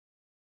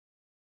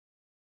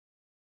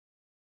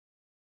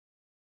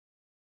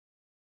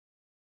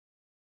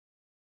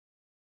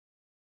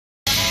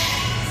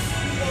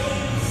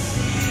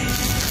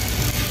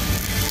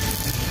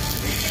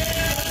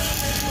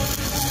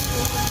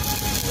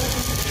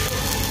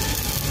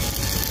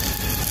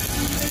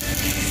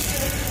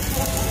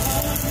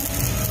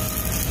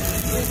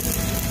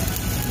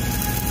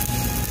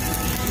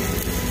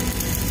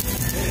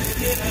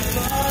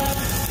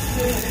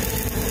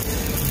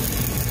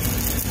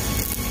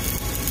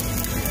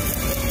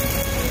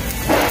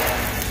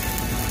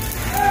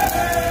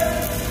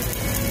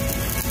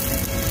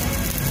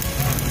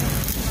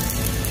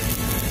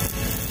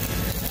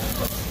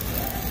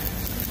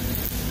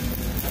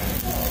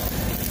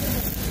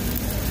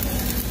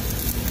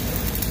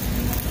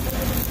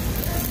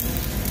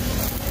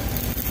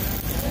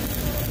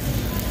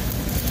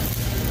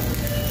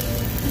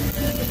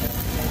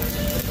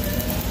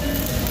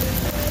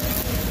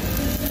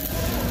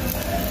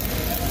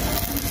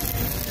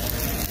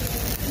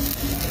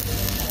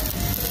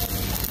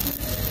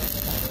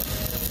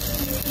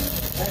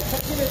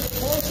get the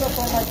close up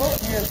on my boat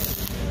here.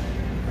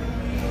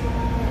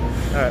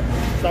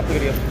 Alright, stop the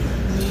video.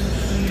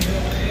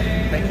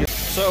 Thank you.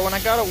 So when I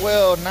gotta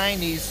weld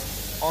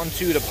 90s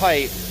onto the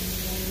pipe,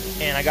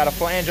 and I got a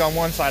flange on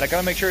one side, I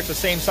gotta make sure it's the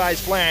same size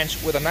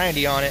flange with a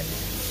 90 on it,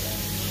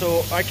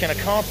 so I can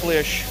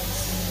accomplish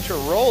to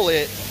roll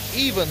it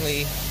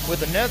evenly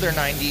with another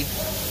 90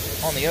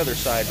 on the other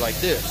side like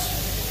this.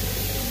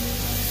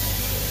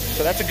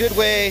 So that's a good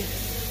way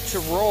to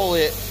roll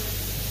it.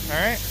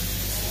 Alright,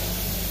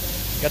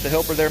 got the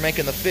helper there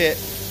making the fit,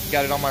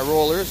 got it on my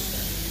rollers.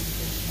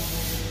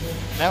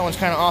 That one's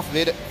kind of off of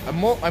it.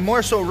 I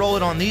more so roll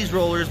it on these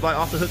rollers by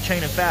off the hook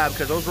chain and fab,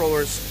 because those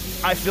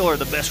rollers I feel are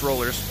the best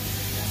rollers.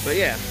 But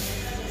yeah,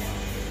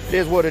 it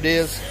is what it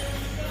is.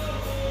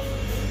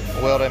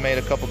 A weld I made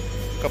a couple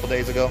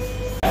days ago.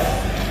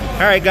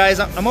 Alright guys,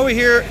 I'm over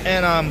here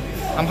and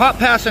I'm hot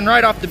passing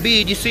right off the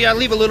bead. You see I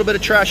leave a little bit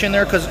of trash in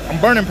there because I'm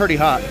burning pretty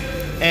hot.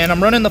 And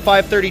I'm running the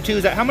 532.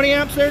 Is that how many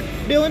amps there,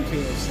 Dylan?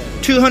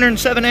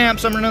 207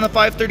 amps. I'm running the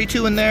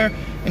 532 in there.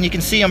 And you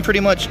can see I'm pretty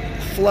much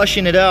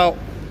flushing it out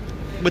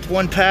with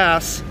one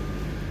pass.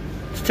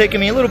 It's taking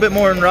me a little bit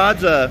more in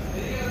rods.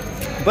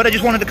 But I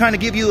just wanted to kind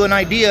of give you an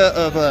idea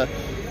of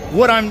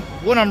what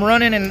I'm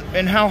running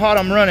and how hot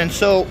I'm running.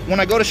 So when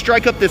I go to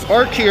strike up this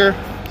arc here,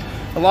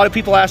 a lot of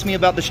people ask me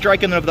about the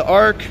striking of the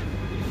arc.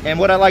 And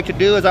what I like to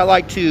do is I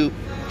like to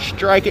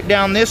strike it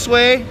down this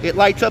way. It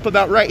lights up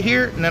about right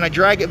here, and then I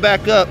drag it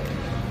back up,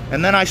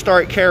 and then I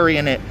start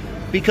carrying it.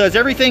 Because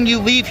everything you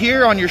leave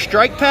here on your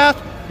strike path,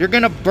 you're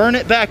gonna burn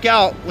it back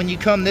out when you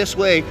come this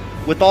way.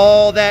 With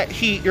all that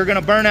heat, you're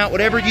gonna burn out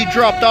whatever you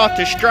dropped off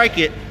to strike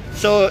it.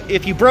 So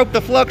if you broke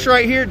the flux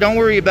right here, don't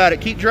worry about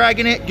it. Keep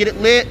dragging it, get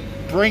it lit,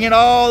 bring it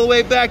all the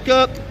way back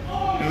up,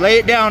 and lay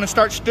it down and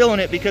start spilling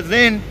it, because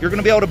then you're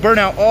gonna be able to burn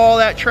out all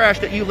that trash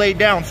that you laid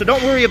down. So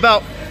don't worry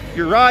about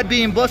your rod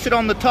being busted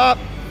on the top.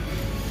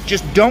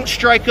 Just don't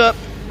strike up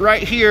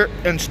right here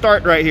and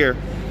start right here.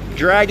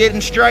 Drag it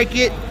and strike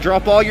it,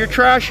 drop all your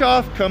trash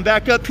off, come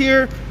back up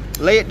here,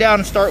 lay it down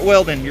and start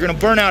welding. You're gonna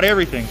burn out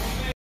everything.